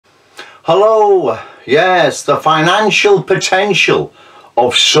Hello, yes, the financial potential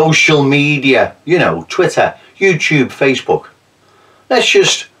of social media, you know, Twitter, YouTube, Facebook. Let's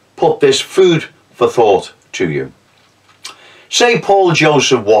just put this food for thought to you. Say Paul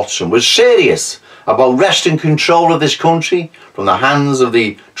Joseph Watson was serious about wresting control of this country from the hands of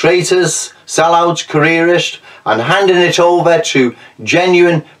the traitors, sellouts, careerists, and handing it over to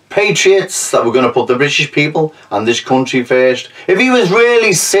genuine patriots that were going to put the British people and this country first. If he was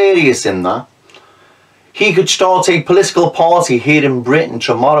really serious in that, he could start a political party here in Britain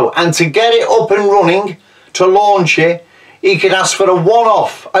tomorrow, and to get it up and running, to launch it, he could ask for a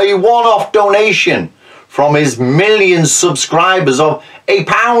one-off donation from his million subscribers of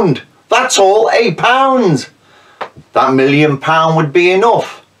 £1. That's all, £1. That £1 million would be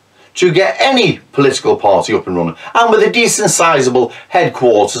enough to get any political party up and running, and with a decent sizable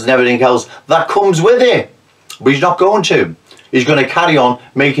headquarters and everything else that comes with it. But he's not going to. He's going to carry on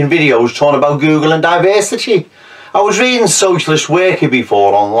making videos talking about Google and diversity. I was reading Socialist Worker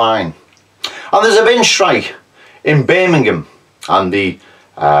before online, and there's a bin strike in Birmingham, and the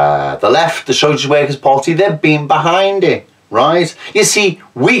left, the Socialist Workers Party, they've been behind it, right? You see,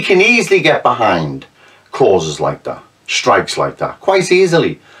 we can easily get behind causes like that, strikes like that, quite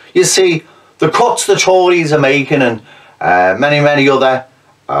easily. You see, the cuts the Tories are making, and many other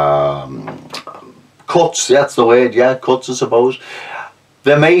cuts, that's the word, yeah, cuts I suppose,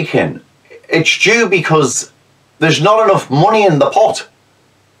 they're making, it's due because there's not enough money in the pot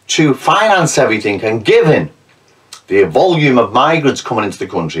to finance everything, and given the volume of migrants coming into the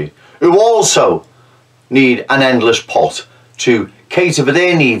country who also need an endless pot to cater for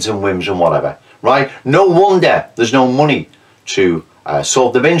their needs and whims and whatever, right? No wonder there's no money to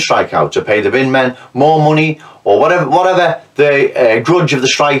sort the bin strike out, to pay the bin men more money, or whatever the grudge of the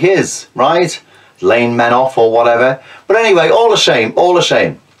strike is, right? Laying men off or whatever. But anyway, all the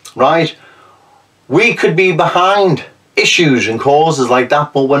same, right? We could be behind issues and causes like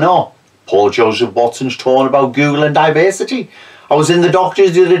that, but we're not. Paul Joseph Watson's talking about Google and diversity. I was in the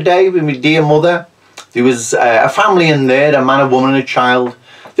doctor's the other day with my dear mother. There was a family in there, a man, a woman and a child.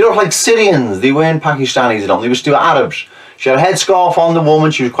 They looked like Syrians. They weren't Pakistanis at all. They were still Arabs. She had a headscarf on, the woman.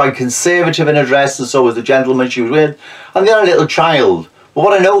 She was quite conservative in her dress, and so was the gentleman she was with. And they had a little child. But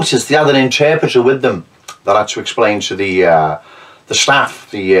what I noticed, they had an interpreter with them that had to explain to the staff,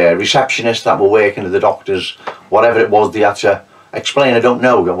 the receptionists that were working at the doctors, whatever it was they had to explain. I don't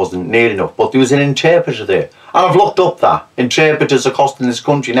know, I wasn't near enough. But there was an interpreter there. And I've looked up that. Interpreters are costing this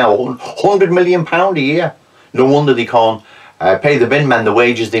country now £100 million a year. No wonder they can't pay the bin men the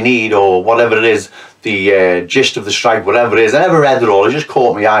wages they need, or whatever it is, the gist of the strike, whatever it is. I never read it all, it just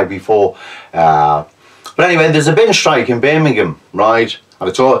caught my eye before. But anyway, there's a bin strike in Birmingham, right? And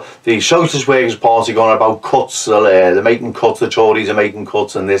it's all the Socialist Workers Party going about cuts, they're making cuts, the Tories are making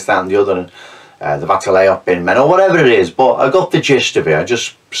cuts, and this, that and the other, and they've had to lay off bin men, or whatever it is. But I got the gist of it, I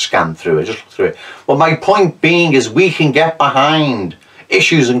just scanned through it, just looked through it. But my point being is, we can get behind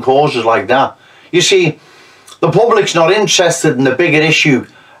issues and causes like that. You see, the public's not interested in the bigger issue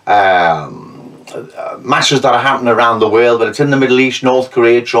matters that are happening around the world, but it's in the Middle East, North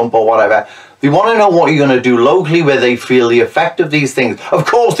Korea, Trump or whatever. They want to know what you're going to do locally, where they feel the effect of these things. Of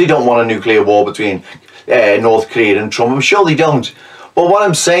course they don't want a nuclear war between North Korea and Trump. I'm sure they don't. But what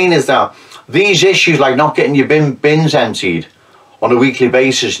I'm saying is that these issues, like not getting your bins emptied on a weekly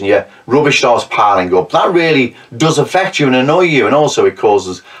basis and your rubbish starts piling up, that really does affect you and annoy you, and also it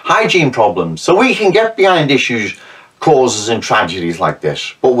causes hygiene problems. So we can get behind issues, causes and tragedies like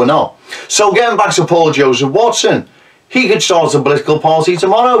this, but we're not. So getting back to Paul Joseph Watson, he could start a political party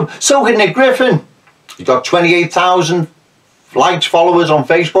tomorrow. So could Nick Griffin. He's got 28,000 likes, followers on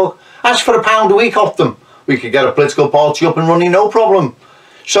Facebook. Ask for £1 a week off them. We could get a political party up and running, no problem.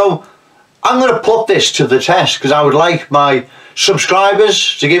 So I'm going to put this to the test, because I would like my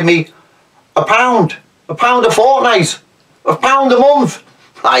subscribers to give me £1 a fortnight, £1 a month,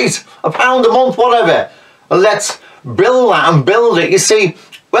 right? £1 a month, whatever. And let's build that and build it. You see,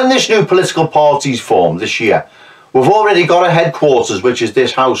 when this new political party's formed this year, we've already got a headquarters, which is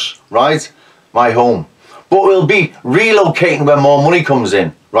this house, right? My home. But we'll be relocating when more money comes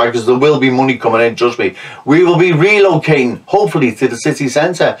in, right? Because there will be money coming in, trust me. We will be relocating, hopefully, to the city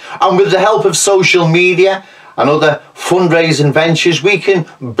centre. And with the help of social media and other fundraising ventures, we can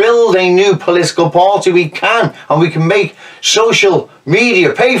build a new political party. We can. And we can make social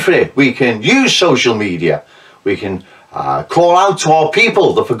media pay for it. We can use social media. We can call out to our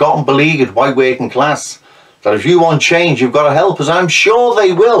people, the forgotten, beleaguered white working class, that if you want change, you've got to help us. I'm sure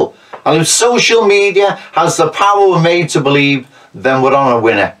they will. And if social media has the power we're made to believe, then we're on a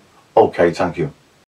winner. Okay, thank you.